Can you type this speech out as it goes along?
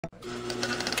Well,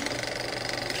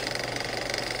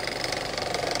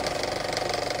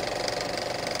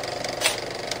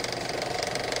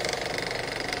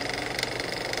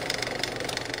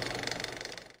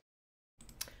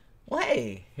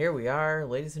 hey, here we are,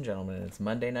 ladies and gentlemen. It's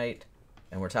Monday night,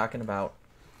 and we're talking about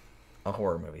a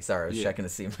horror movie. Sorry, I was checking to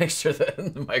see, make sure that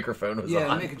the microphone was on.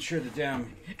 Yeah, making sure that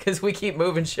because we keep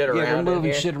moving shit around. Yeah, we're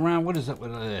moving shit around. What is up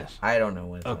with this? I don't know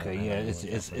what. Okay, yeah,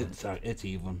 it's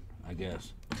even, I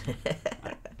guess.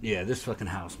 Yeah, this fucking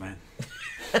house, man.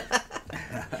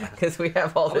 Because we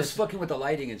have all this. I was fucking with the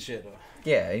lighting and shit.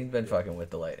 Yeah, he's been fucking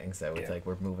with the lighting, so it's like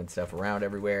we're moving stuff around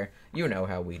everywhere. You know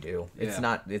how we do. It's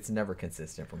it's never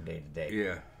consistent from day to day.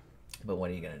 Yeah. But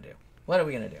what are you gonna do? What are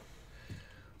we gonna do?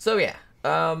 So yeah,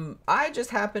 I just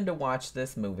happened to watch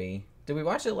this movie. Did we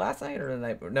watch it last night or the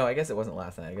night? No, I guess it wasn't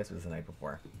last night. I guess it was the night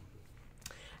before.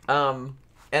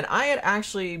 And I had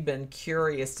actually been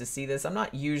curious to see this. I'm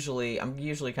usually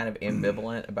kind of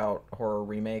ambivalent about horror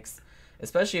remakes,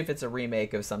 especially if it's a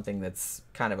remake of something that's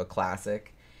kind of a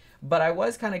classic. But I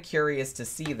was kind of curious to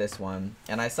see this one,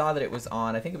 and I saw that it was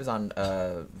on, I think it was on,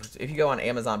 if you go on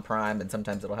Amazon Prime, and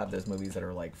sometimes it'll have those movies that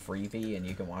are like freebie, and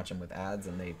you can watch them with ads,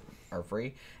 and they are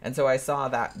free. And so I saw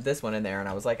this one in there, and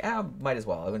I was like, might as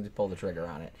well. I went to pull the trigger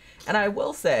on it. And I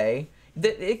will say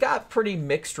that it got pretty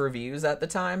mixed reviews at the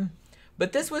time,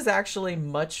 but this was actually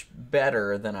much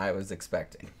better than I was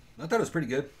expecting. I thought it was pretty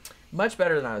good. Much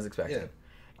better than I was expecting.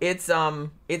 Yeah.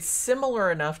 It's similar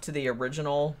enough to the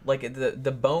original, like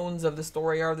the bones of the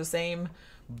story are the same,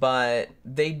 but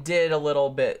they did a little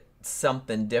bit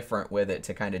something different with it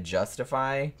to kind of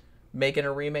justify making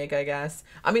a remake, I guess.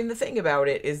 I mean, the thing about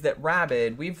it is that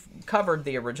Rabid, we've covered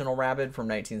the original Rabid from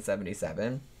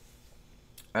 1977.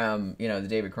 You know, the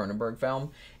David Cronenberg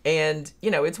film, and you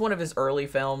know, it's one of his early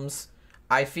films.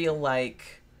 I feel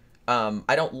like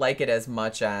I don't like it as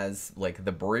much as like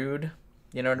The Brood,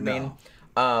 you know what I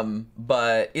mean?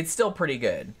 But it's still pretty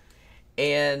good.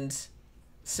 And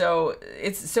so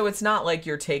it's not like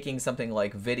you're taking something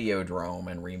like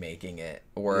Videodrome and remaking it,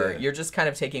 or you're just kind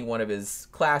of taking one of his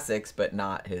classics but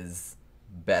not his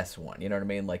best one, you know what I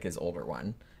mean, like his older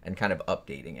one, and kind of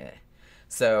updating it.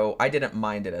 So I didn't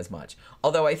mind it as much.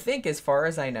 Although I think, as far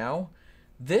as I know,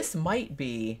 this might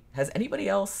be, has anybody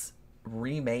else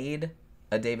remade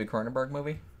a David Cronenberg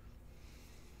movie?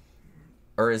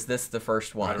 Or is this the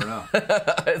first one? I don't know.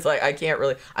 It's like, I can't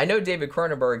really... I know David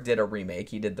Cronenberg did a remake.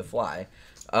 He did The Fly.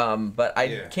 But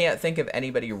I can't think of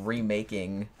anybody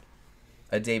remaking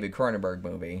a David Cronenberg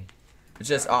movie.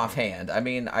 Just offhand. I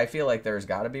mean, I feel like there's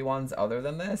got to be ones other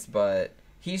than this, but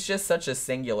he's just such a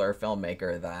singular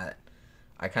filmmaker that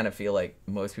I kind of feel like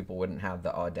most people wouldn't have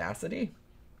the audacity,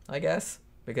 I guess,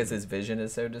 because his vision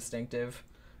is so distinctive.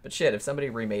 But shit, if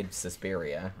somebody remade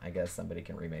Suspiria, I guess somebody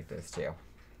can remake this too.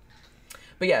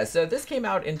 But yeah, so this came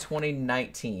out in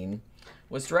 2019,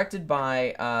 was directed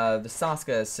by the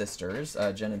Soska Sisters,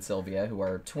 Jen and Sylvia, who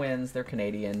are twins. They're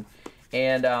Canadian,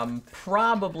 and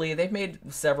probably, they've made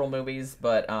several movies,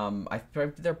 but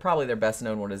they're probably their best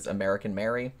known one is American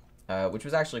Mary, which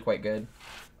was actually quite good.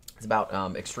 It's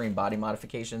about extreme body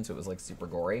modification, so it was like super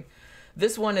gory.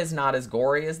 This one is not as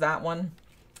gory as that one,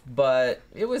 but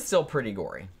it was still pretty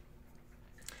gory.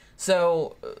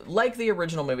 So, like the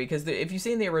original movie, because if you've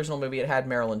seen the original movie, it had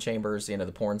Marilyn Chambers, you know,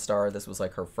 the porn star. This was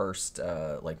like her first,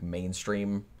 like,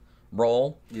 mainstream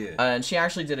role. Yeah. And she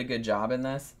actually did a good job in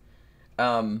this.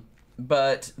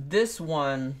 But this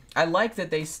one, I like that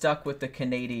they stuck with the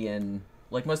Canadian,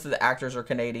 like, most of the actors are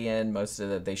Canadian,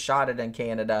 they shot it in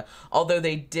Canada, although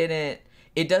they didn't,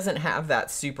 it doesn't have that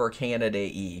super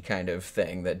Canada-y kind of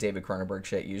thing that David Cronenberg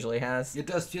shit usually has. It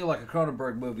does feel like a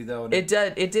Cronenberg movie, though. It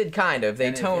did kind of.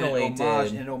 They tonally did.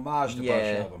 An homage to a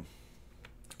bunch of them.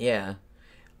 Yeah.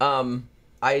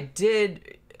 I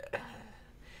did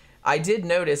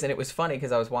notice, and it was funny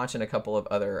because I was watching a couple of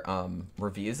other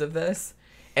reviews of this,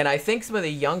 and I think some of the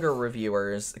younger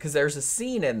reviewers, because there's a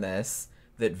scene in this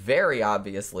that very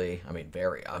obviously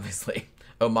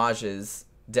homages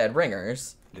Dead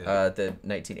Ringers. Yeah. The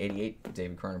 1988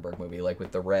 David Cronenberg movie, like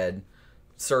with the red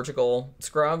surgical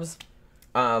scrubs.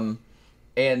 And,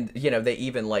 you know, they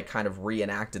even, like, kind of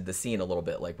reenacted the scene a little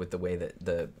bit, like, with the way that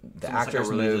the actors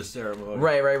like move. Ceremony.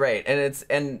 Right.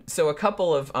 And so a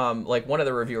couple of, like, one of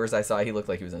the reviewers I saw, he looked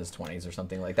like he was in his 20s or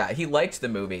something like that. He liked the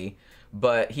movie,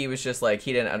 but he was just, like,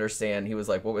 he didn't understand. He was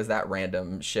like, what was that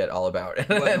random shit all about?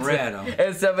 What random?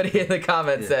 And somebody in the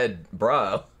comments said,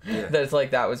 bro. Yeah. That's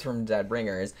like, that was from Dead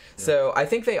Ringers. Yeah. So I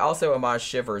think they also homage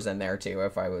Shivers in there too,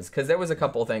 because there was a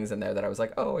couple things in there that I was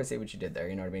like, oh, I see what you did there,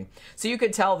 you know what I mean? So you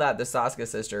could tell that the Soska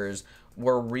Sisters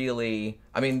were really,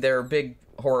 I mean, they're big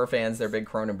horror fans, they're big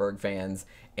Cronenberg fans,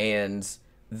 and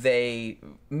they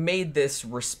made this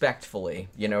respectfully.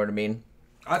 You know what I mean?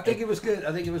 I think it was good.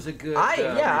 I think it was a good. I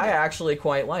actually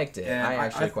quite liked it.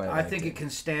 I think it can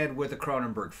stand with a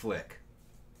Cronenberg flick.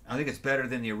 I think it's better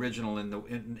than the original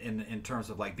in terms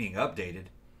of like being updated.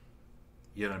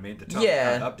 You know what I mean? The tone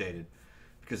kind of updated,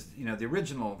 because the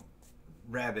original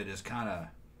Rabid is kind of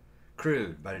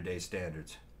crude by today's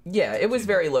standards. Yeah, it was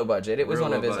very low budget. It was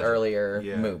one of his earlier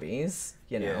movies,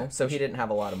 so he didn't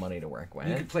have a lot of money to work with.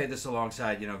 You could play this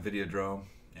alongside, Videodrome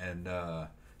and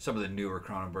some of the newer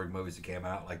Cronenberg movies that came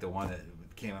out, like the one that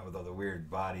came out with all the weird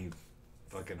body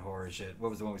fucking horror shit. What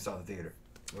was the one we saw in the theater?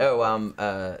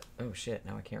 Oh shit,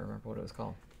 now I can't remember what it was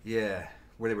called. Yeah,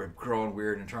 where they were growing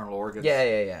weird internal organs.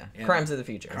 Yeah. Crimes of the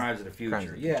Future. Crimes of the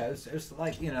Future. Yeah, it's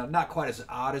like, not quite as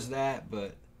odd as that,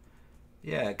 but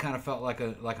yeah, it kind of felt like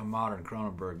a modern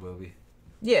Cronenberg movie.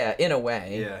 Yeah, in a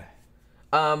way.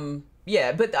 Yeah.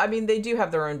 Yeah, but I mean, they do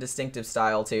have their own distinctive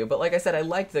style too. But like I said, I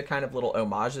like the kind of little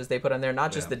homages they put in there.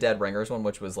 Not just the Dead Ringers one,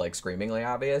 which was like screamingly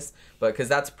obvious, but because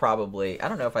that's probably, I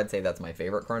don't know if I'd say that's my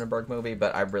favorite Cronenberg movie,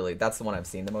 but that's the one I've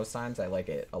seen the most times. I like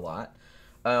it a lot.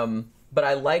 But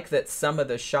I like that some of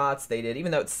the shots they did,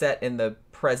 even though it's set in the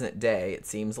present day, it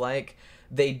seems like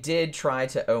they did try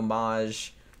to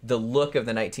homage the look of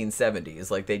the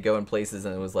 1970s. Like they'd go in places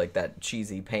and it was like that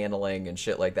cheesy paneling and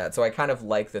shit like that. So I kind of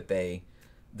like that they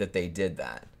did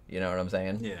that. You know what I'm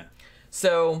saying? Yeah.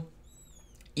 So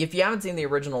if you haven't seen the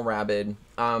original Rabid,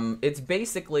 it's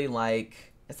basically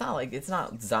like, it's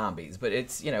not zombies, but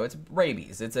it's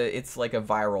rabies. It's like a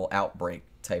viral outbreak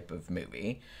type of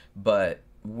movie, but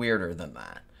weirder than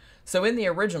that. So in the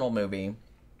original movie,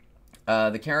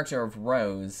 the character of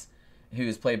Rose,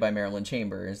 who's played by Marilyn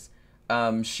Chambers,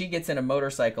 she gets in a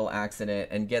motorcycle accident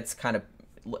and gets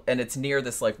and it's near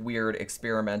this like weird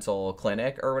experimental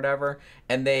clinic or whatever,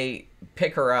 and they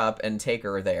pick her up and take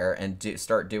her there and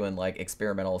start doing like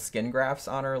experimental skin grafts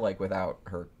on her, like without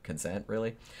her consent,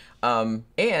 really.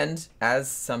 And as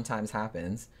sometimes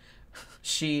happens,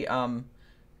 she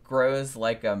grows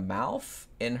like a mouth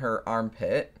in her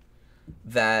armpit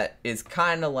that is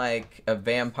kind of like a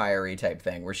vampire-y type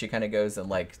thing, where she kind of goes and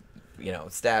like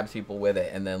stabs people with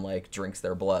it and then like drinks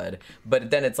their blood, but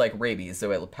then it's like rabies,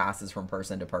 so it passes from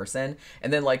person to person,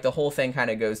 and then like the whole thing kind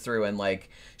of goes through, and like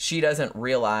she doesn't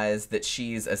realize that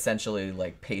she's essentially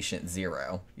like patient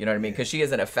zero, you know what I mean, because she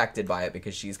isn't affected by it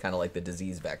because she's kind of like the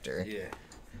disease vector. Yeah,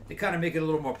 they kind of make it a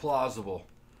little more plausible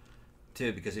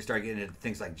too, because they start getting into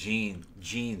things like gene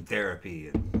therapy,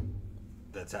 and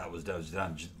that's how it was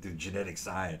done through genetic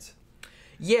science.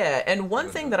 Yeah, and one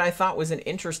thing that I thought was an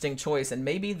interesting choice, and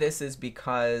maybe this is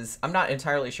because, I'm not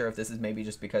entirely sure if this is maybe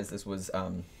just because this was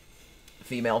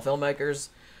female filmmakers,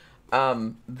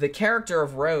 the character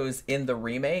of Rose in the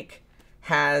remake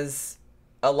has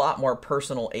a lot more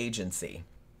personal agency.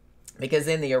 Because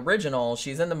in the original,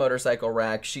 she's in the motorcycle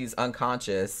wreck, she's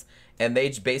unconscious, and they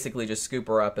basically just scoop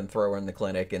her up and throw her in the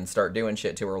clinic and start doing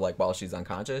shit to her like while she's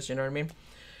unconscious, you know what I mean?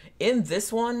 In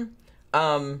this one,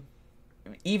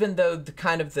 even though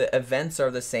the events are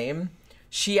the same,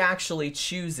 she actually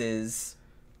chooses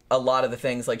a lot of the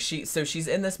things. Like she's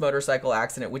in this motorcycle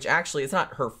accident, which actually it's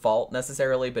not her fault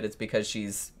necessarily, but it's because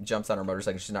she's jumps on her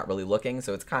motorcycle, she's not really looking,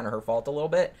 so it's kind of her fault a little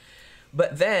bit.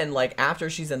 But then, like, after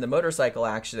she's in the motorcycle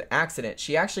accident,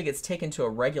 she actually gets taken to a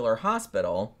regular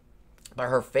hospital, but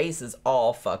her face is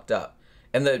all fucked up.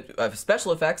 And the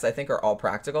special effects, I think, are all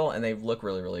practical, and they look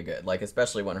really, really good. Like,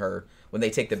 especially when they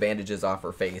take the bandages off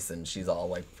her face, and she's all,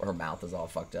 like, her mouth is all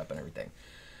fucked up and everything.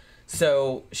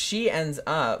 So she ends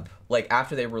up, like,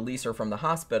 after they release her from the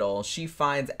hospital, she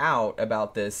finds out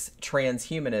about this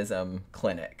transhumanism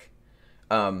clinic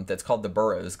that's called the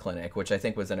Burroughs Clinic, which I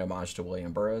think was an homage to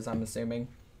William Burroughs, I'm assuming.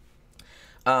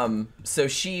 So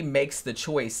she makes the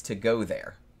choice to go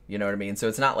there. You know what I mean? So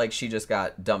it's not like she just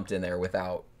got dumped in there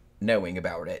without knowing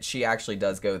about it. She actually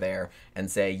does go there and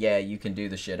say, yeah, you can do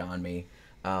the shit on me,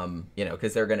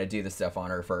 because they're going to do the stuff on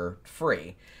her for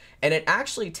free. And it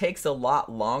actually takes a lot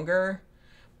longer.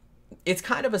 It's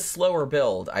kind of a slower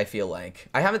build, I feel like.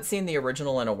 I haven't seen the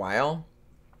original in a while,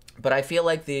 but I feel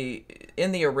like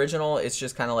in the original, it's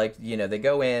just kind of like, they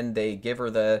go in, they give her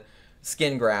the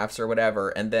skin grafts or whatever,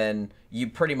 and then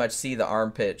you pretty much see the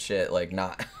armpit shit, like,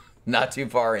 not too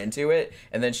far into it,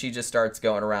 and then she just starts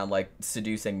going around like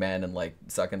seducing men and like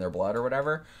sucking their blood or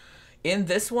whatever. In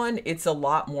this one, it's a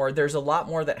lot more, there's a lot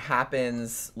more that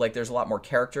happens, like there's a lot more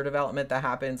character development that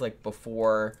happens like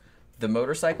before the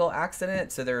motorcycle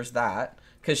accident, so there's that.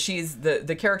 Because she's,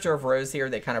 the character of Rose here,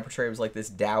 they kind of portray as like this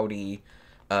dowdy,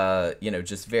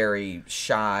 just very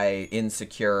shy,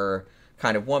 insecure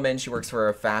kind of woman. She works for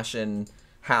a fashion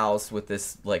house with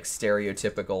this like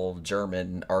stereotypical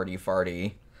German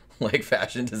arty-farty like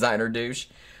fashion designer douche.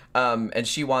 And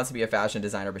she wants to be a fashion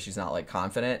designer, but she's not like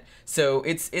confident. So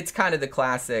it's kind of the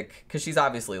classic, because she's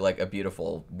obviously like a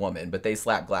beautiful woman, but they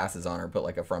slap glasses on her, put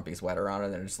like a frumpy sweater on her,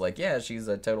 and they're just like, yeah, she's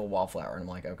a total wallflower. And I'm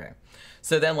like, okay.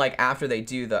 So then like after they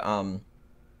do the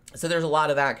so there's a lot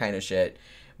of that kind of shit.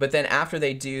 But then after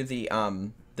they do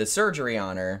the surgery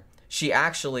on her, she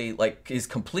actually like is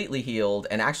completely healed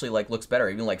and actually like looks better,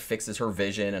 even like fixes her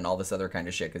vision and all this other kind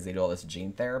of shit because they do all this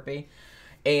gene therapy.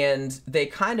 And they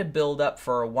kind of build up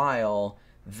for a while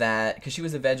that, because she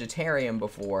was a vegetarian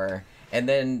before, and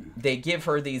then they give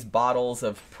her these bottles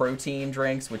of protein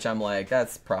drinks, which I'm like,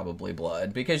 that's probably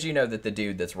blood, because you know that the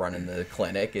dude that's running the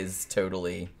clinic is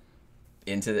totally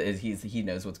into he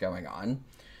knows what's going on.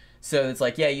 So it's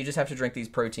like, yeah, you just have to drink these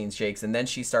protein shakes. And then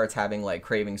she starts having like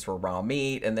cravings for raw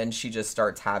meat, and then she just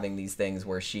starts having these things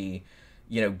where she,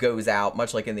 you know, goes out,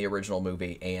 much like in the original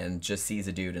movie, and just sees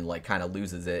a dude and like kind of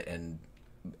loses it and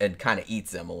kind of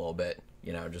eats him a little bit,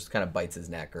 you know, just kind of bites his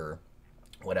neck or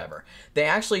whatever. They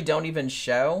actually don't even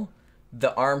show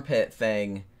the armpit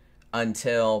thing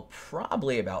until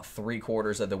probably about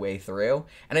 3/4 of the way through.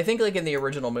 And I think like in the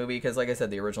original movie, because like I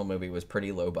said, the original movie was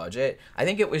pretty low budget, I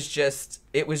think it was just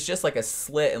like a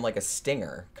slit and like a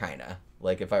stinger, kind of,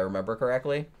 like if I remember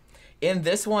correctly. In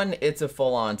this one, it's a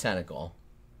full-on tentacle,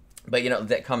 but you know,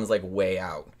 that comes like way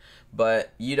out,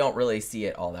 but you don't really see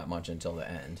it all that much until the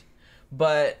end.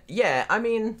 But yeah, I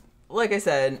mean, like I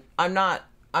said, I'm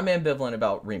ambivalent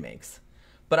about remakes.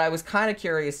 But I was kind of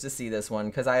curious to see this one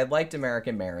because I had liked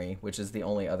American Mary, which is the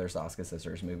only other Soska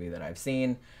Sisters movie that I've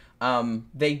seen.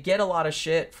 They get a lot of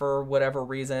shit for whatever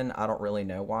reason. I don't really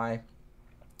know why.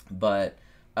 But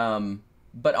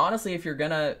honestly, if you're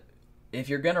gonna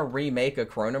remake a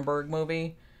Cronenberg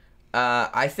movie,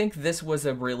 I think this was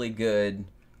a really good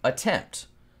attempt.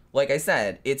 Like I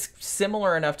said, it's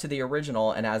similar enough to the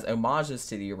original and has homages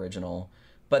to the original,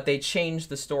 but they changed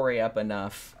the story up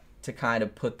enough to kind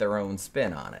of put their own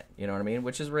spin on it. You know what I mean?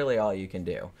 Which is really all you can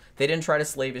do. They didn't try to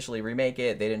slavishly remake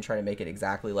it. They didn't try to make it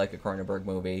exactly like a Cronenberg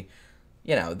movie.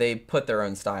 You know, they put their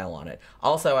own style on it.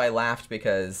 Also, I laughed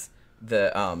because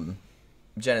the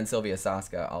Jen and Sylvia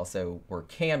Soska also were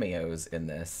cameos in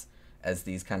this as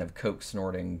these kind of coke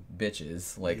snorting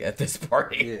bitches, like at this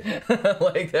party. Yeah.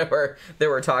 Like they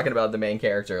were talking about the main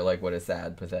character, like what a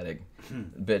sad, pathetic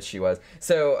bitch she was.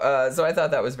 So I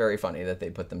thought that was very funny that they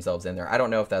put themselves in there. I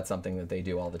don't know if that's something that they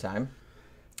do all the time,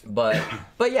 but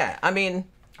yeah, I mean,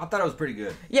 I thought it was pretty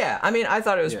good. Yeah, I mean, I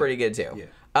thought it was pretty good too.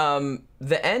 Yeah.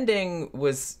 The ending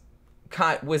was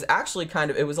actually kind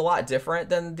of, it was a lot different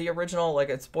than the original. Like,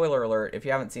 it's spoiler alert if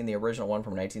you haven't seen the original one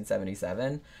from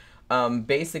 1977.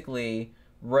 Basically,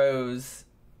 Rose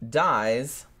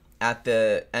dies at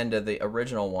the end of the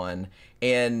original one,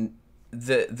 and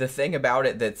the thing about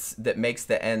it that makes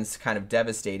the ends kind of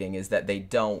devastating is that they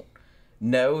don't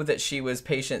know that she was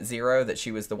patient zero, that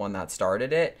she was the one that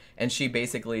started it, and she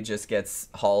basically just gets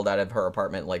hauled out of her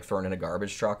apartment, like thrown in a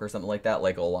garbage truck or something like that,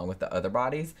 like along with the other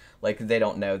bodies. Like, they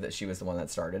don't know that she was the one that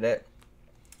started it,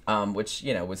 which,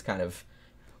 you know, was kind of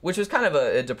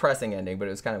a depressing ending, but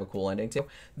it was kind of a cool ending too.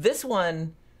 This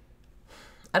one,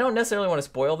 I don't necessarily want to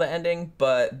spoil the ending,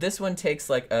 but this one takes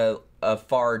like a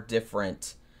far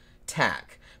different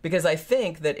tack. Because I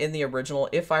think that in the original,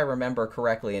 if I remember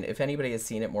correctly, and if anybody has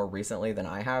seen it more recently than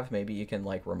I have, maybe you can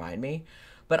like remind me.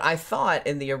 But I thought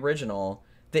in the original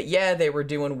that, yeah, they were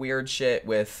doing weird shit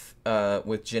with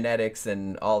genetics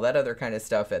and all that other kind of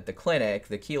stuff at the clinic,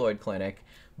 the keloid clinic,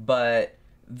 but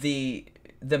the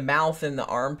mouth and the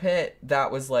armpit, that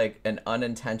was like an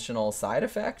unintentional side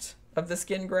effect of the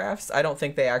skin grafts. I don't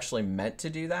think they actually meant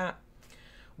to do that.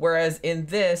 Whereas in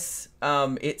this,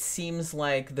 it seems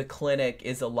like the clinic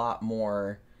is a lot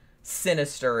more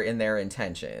sinister in their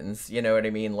intentions. You know what I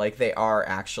mean? Like, they are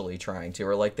actually trying to,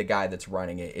 or like the guy that's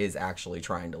running it is actually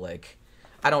trying to, like,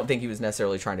 I don't think he was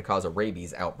necessarily trying to cause a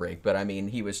rabies outbreak, but I mean,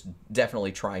 he was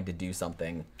definitely trying to do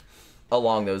something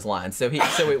along those lines. So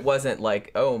it wasn't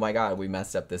like, oh my God, we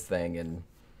messed up this thing and,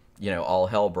 you know, all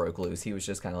hell broke loose. He was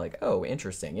just kind of like, oh,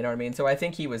 interesting. You know what I mean? So I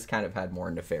think he was kind of had more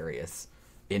nefarious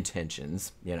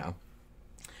intentions, you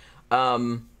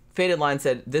know. Faded Line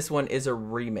said, this one is a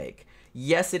remake.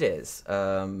 Yes, it is.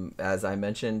 As I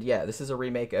mentioned, yeah, this is a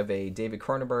remake of a David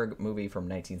Cronenberg movie from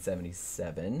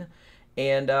 1977.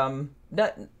 And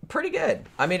pretty good.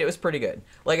 I mean, it was pretty good.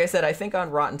 Like I said, I think on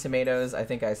Rotten Tomatoes, I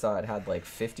think I saw it had like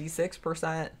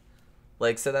 56%.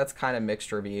 Like, so that's kind of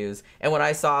mixed reviews. And when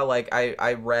I saw, like,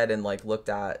 I read and, like, looked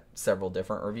at several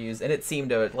different reviews, and it seemed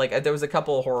to, like, there was a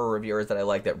couple of horror reviewers that I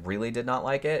liked that really did not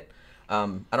like it. I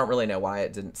don't really know why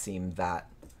it didn't seem that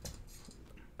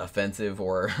offensive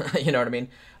or, you know what I mean?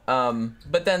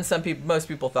 But then most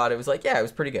people thought it was like, yeah, it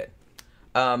was pretty good.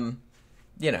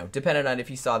 You know, depending on if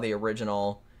you saw the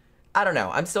original. I don't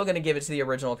know. I'm still going to give it to the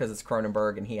original because it's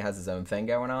Cronenberg and he has his own thing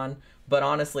going on. But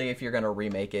honestly, if you're going to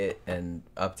remake it and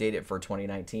update it for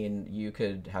 2019, you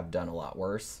could have done a lot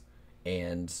worse.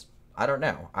 And I don't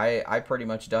know. I pretty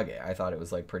much dug it. I thought it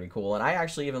was like pretty cool. And I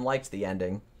actually even liked the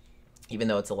ending, even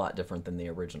though it's a lot different than the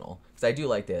original. Because I do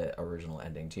like the original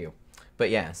ending too. But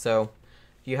yeah, so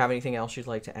do you have anything else you'd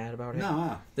like to add about it?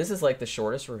 No. This is like the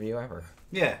shortest review ever.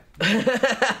 Yeah.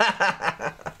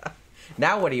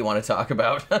 Now what do you want to talk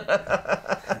about?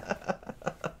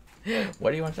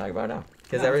 What do you want to talk about now?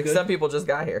 Because some people just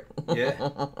got here. Yeah.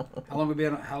 How long we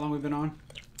been on?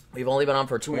 We've only been on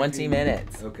for 20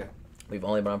 minutes. Okay. We've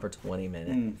only been on for 20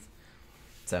 minutes.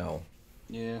 So.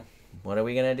 Yeah. What are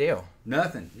we gonna do?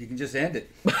 Nothing. You can just end it.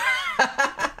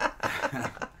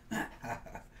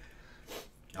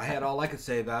 I had all I could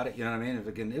say about it. You know what I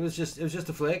mean? It was just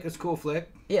a flick. It's a cool flick.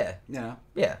 Yeah. You know.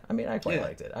 Yeah. I mean, I quite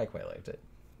liked it.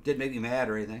 Didn't make me mad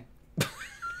or anything.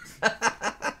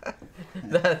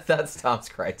 That's Tom's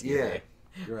criteria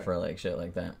for like shit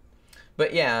like that.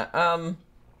 But yeah,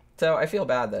 so I feel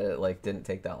bad that it like didn't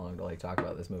take that long to like talk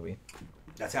about this movie.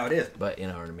 That's how it is. But you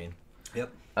know what I mean.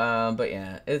 Yep. But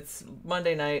yeah, it's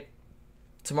Monday night.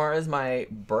 Tomorrow is my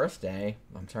birthday.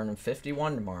 I'm turning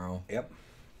 51 tomorrow. Yep.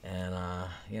 And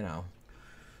you know,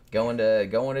 going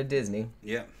to Disney.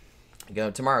 Yep.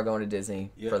 Tomorrow going to Disney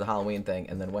for the Halloween thing,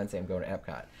 and then Wednesday I'm going to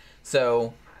Epcot.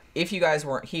 So if you guys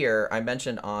weren't here, I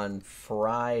mentioned on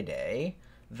Friday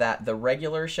that the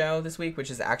regular show this week, which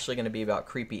is actually going to be about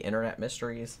creepy internet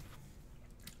mysteries,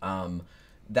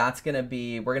 that's going to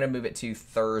be, we're going to move it to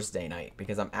Thursday night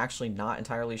because I'm actually not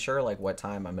entirely sure like what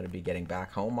time I'm going to be getting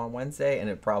back home on Wednesday, and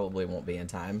it probably won't be in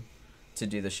time to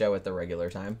do the show at the regular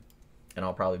time, and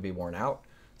I'll probably be worn out.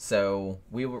 So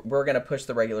we're going to push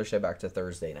the regular show back to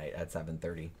Thursday night at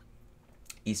 7:30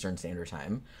 Eastern Standard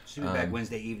Time. Should be back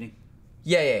Wednesday evening?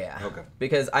 Yeah. Okay.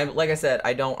 Because I'm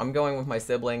going with my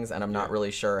siblings, and I'm not really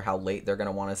sure how late they're going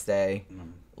to want to stay.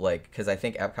 Like, because I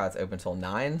think Epcot's open till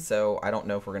 9, so I don't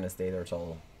know if we're going to stay there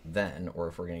till then or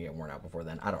if we're going to get worn out before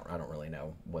then. I don't really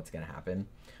know what's going to happen.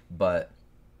 But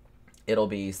it'll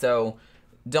be, so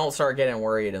don't start getting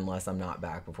worried unless I'm not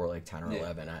back before like 10 or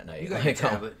 11 at night. You got your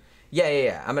tablet.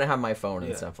 Yeah. I'm going to have my phone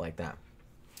and stuff like that.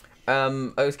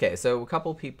 Okay, so a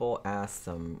couple people asked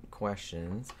some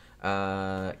questions.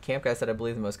 Camp Guy said, I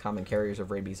believe the most common carriers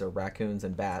of rabies are raccoons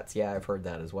and bats. Yeah, I've heard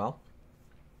that as well.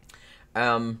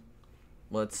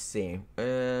 Let's see.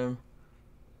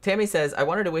 Tammy says, I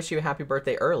wanted to wish you a happy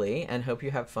birthday early and hope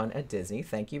you have fun at Disney.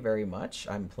 Thank you very much.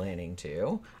 I'm planning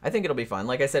to. I think it'll be fun.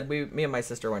 Like I said, me and my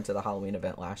sister went to the Halloween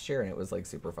event last year, and it was like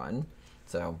super fun.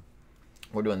 So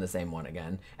we're doing the same one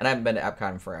again. And I haven't been to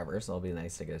Epcot in forever, so it'll be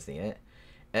nice to go see it.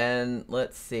 And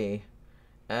let's see.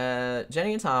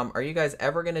 Jenny and Tom, are you guys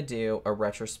ever going to do a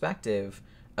retrospective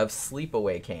of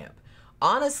Sleepaway Camp?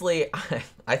 Honestly,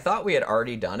 I thought we had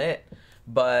already done it.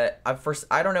 But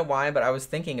I don't know why, but I was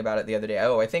thinking about it the other day.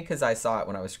 Oh, I think because I saw it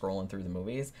when I was scrolling through the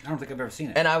movies. I don't think I've ever seen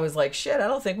it. And I was like, shit, I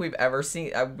don't think we've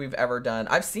ever done.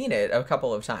 I've seen it a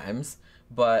couple of times,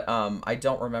 but I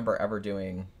don't remember ever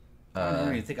doing. I don't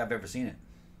even think I've ever seen it.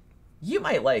 You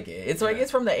might like it. It's like it's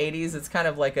from the 80s. It's kind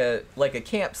of like a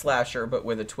camp slasher, but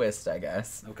with a twist, I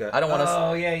guess. Okay. I don't want to.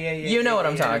 Oh yeah. You know what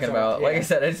I'm talking about. Yeah. Like I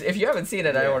said, if you haven't seen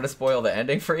it, I don't want to spoil the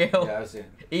ending for you. Yeah, I've seen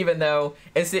it. Even though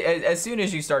as soon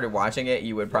as you started watching it,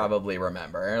 you would probably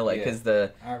remember, like, because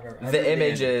the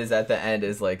images at the end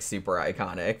is like super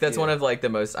iconic. That's one of like the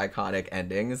most iconic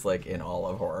endings like in all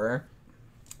of horror.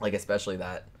 Like especially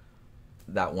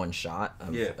that one shot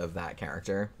of that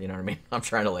character, you know what I mean? I'm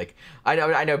trying to like,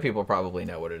 I know people probably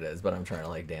know what it is, but I'm trying to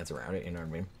like dance around it, you know what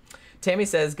I mean? Tammy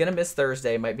says, gonna miss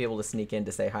Thursday, might be able to sneak in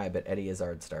to say hi, but Eddie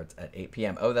Izzard starts at 8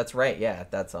 p.m. Oh, that's right, yeah,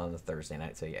 that's on the Thursday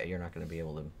night, so yeah, you're not gonna be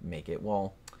able to make it.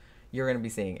 Well, you're gonna be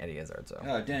seeing Eddie Izzard, so.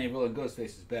 Oh, Danny Will and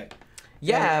Ghostface is back.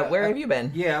 Yeah, where have you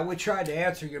been? Yeah, we tried to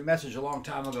answer your message a long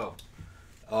time ago.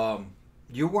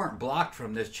 You weren't blocked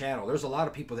from this channel. There's a lot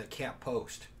of people that can't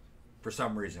post for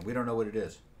some reason. We don't know what it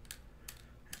is.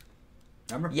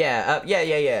 Remember? Yeah,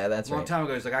 that's right. A long time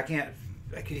ago, he's like,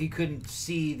 he couldn't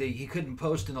he couldn't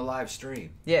post in the live stream.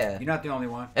 Yeah. You're not the only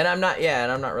one. And I'm not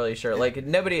really sure. Like,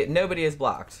 nobody is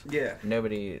blocked. Yeah.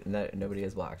 Nobody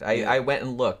is blocked. I went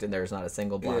and looked, and there's not a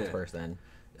single blocked person,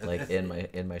 like, in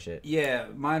my shit. Yeah,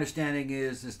 my understanding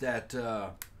is that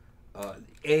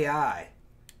AI,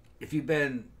 if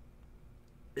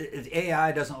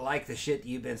AI doesn't like the shit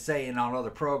you've been saying on other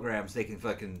programs, they can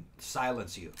fucking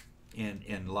silence you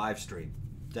in live stream.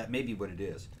 That may be what it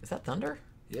is. Is that thunder?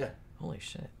 Yeah. Holy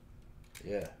shit.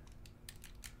 Yeah.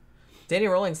 Danny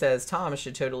Rowling says, Tom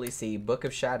should totally see Book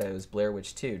of Shadows, Blair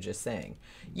Witch 2, just saying.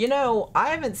 You know, I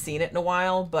haven't seen it in a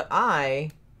while, but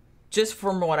just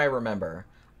from what I remember,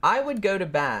 I would go to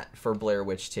bat for Blair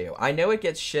Witch 2. I know it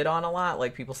gets shit on a lot,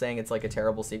 like people saying it's like a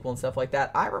terrible sequel and stuff like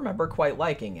that. I remember quite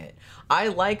liking it. I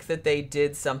like that they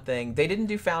did something. They didn't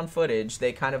do found footage.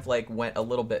 They kind of like went a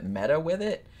little bit meta with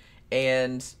it.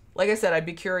 And like I said, I'd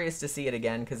be curious to see it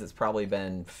again because it's probably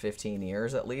been 15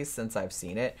 years at least since I've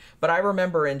seen it. But I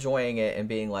remember enjoying it and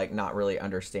being like not really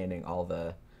understanding all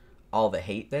the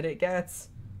hate that it gets.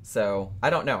 So, I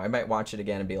don't know. I might watch it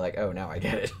again and be like, oh, now I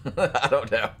get it. I don't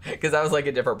know. Because I was, like,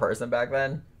 a different person back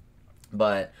then.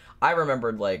 But I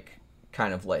remembered, like,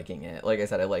 kind of liking it. Like I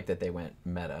said, I liked that they went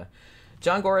meta.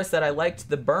 John Gora said, I liked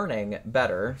The Burning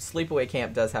better. Sleepaway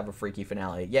Camp does have a freaky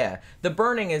finale. Yeah, The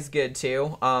Burning is good,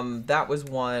 too. That was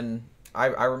one...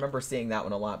 I remember seeing that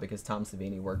one a lot because Tom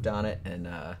Savini worked on it. And,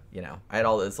 you know, I had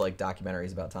all those, like,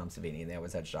 documentaries about Tom Savini, and they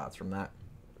always had shots from that.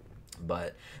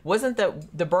 But wasn't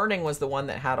that The Burning was the one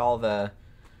that had all the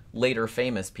later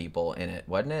famous people in it,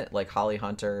 wasn't it? Like Holly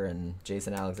Hunter and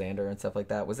Jason Alexander and stuff like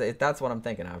that. Was it? That's what I'm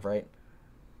thinking of, right?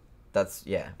 That's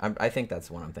I think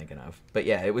that's what I'm thinking of. But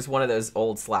yeah, it was one of those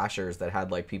old slashers that had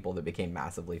like people that became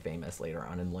massively famous later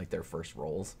on in like their first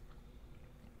roles.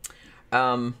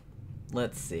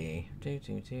 Let's see.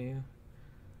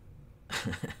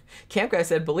 Camp Guy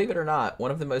said, believe it or not,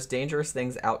 one of the most dangerous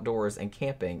things outdoors and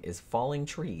camping is falling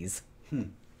trees.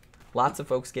 Lots of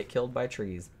folks get killed by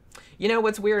trees. You know,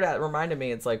 what's weird, it reminded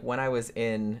me, it's like when I was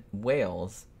in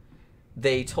Wales,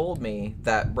 they told me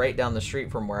that right down the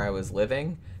street from where I was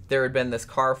living, there had been this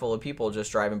car full of people just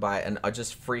driving by, and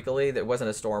just freakily, there wasn't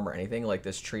a storm or anything, like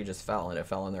this tree just fell, and it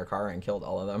fell in their car and killed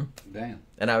all of them. Damn.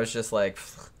 And I was just like,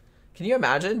 can you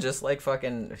imagine just like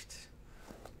fucking...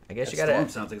 I guess that you gotta. Storm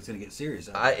sounds like it's gonna get serious.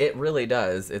 It really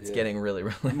does. It's getting really,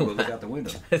 really. I'm gonna look out the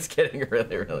window. It's getting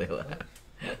really, really loud.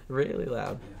 Really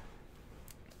loud.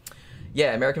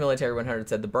 Yeah, American Military 100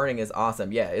 said The Burning is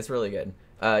awesome. Yeah, it's really good.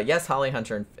 Yes, Holly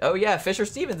Hunter. And, oh yeah, Fisher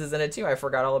Stevens is in it too. I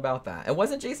forgot all about that. And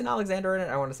wasn't Jason Alexander in it?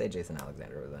 I want to say Jason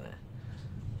Alexander was in it.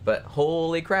 But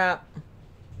holy crap.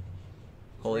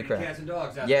 Holy crap. Cats and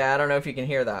dogs out yeah, I don't know if you can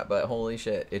hear that, but holy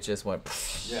shit, it just went.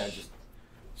 Yeah, it just.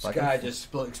 Sky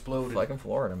just exploded. Like in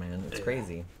Florida, man. It's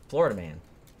crazy. Florida, man.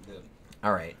 Yeah.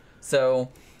 All right. So,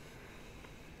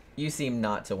 you seem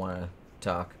not to want to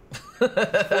talk. Well, I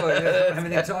don't have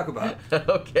anything to talk about.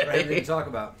 Okay. Right, anything to talk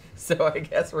about. So, I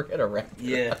guess we're going to wrap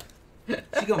it up.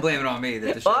 She's going to blame it on me.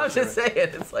 That the well, I'm just saying.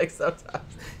 It's like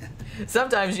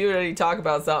sometimes you already talk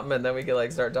about something and then we can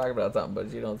like start talking about something,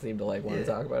 but you don't seem to like want to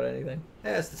talk about anything.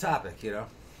 Yeah, it's the topic, you know.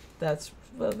 That's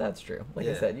true. Like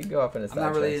I said, you go up in a I'm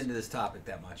not really into this topic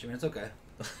that much. I mean, it's okay.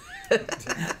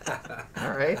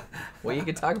 All right. Well, you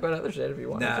can talk about other shit if you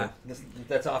want to.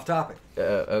 That's off topic.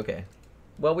 Okay.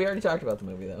 Well, we already talked about the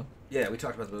movie, though. Yeah, we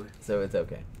talked about the movie. So it's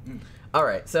okay. All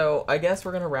right. So I guess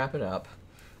we're going to wrap it up.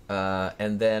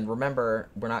 And then remember,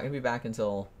 we're not going to be back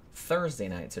until Thursday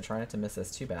night, so try not to miss us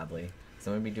too badly.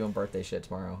 So I'm going to be doing birthday shit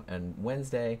tomorrow and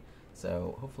Wednesday.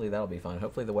 So hopefully that'll be fun.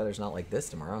 Hopefully the weather's not like this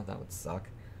tomorrow. That would suck.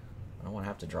 I don't want to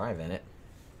have to drive in it.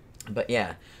 But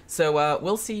yeah, so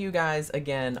we'll see you guys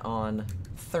again on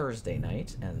Thursday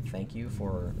night. And thank you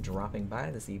for dropping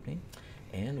by this evening.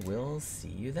 And we'll see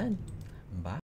you then. Bye.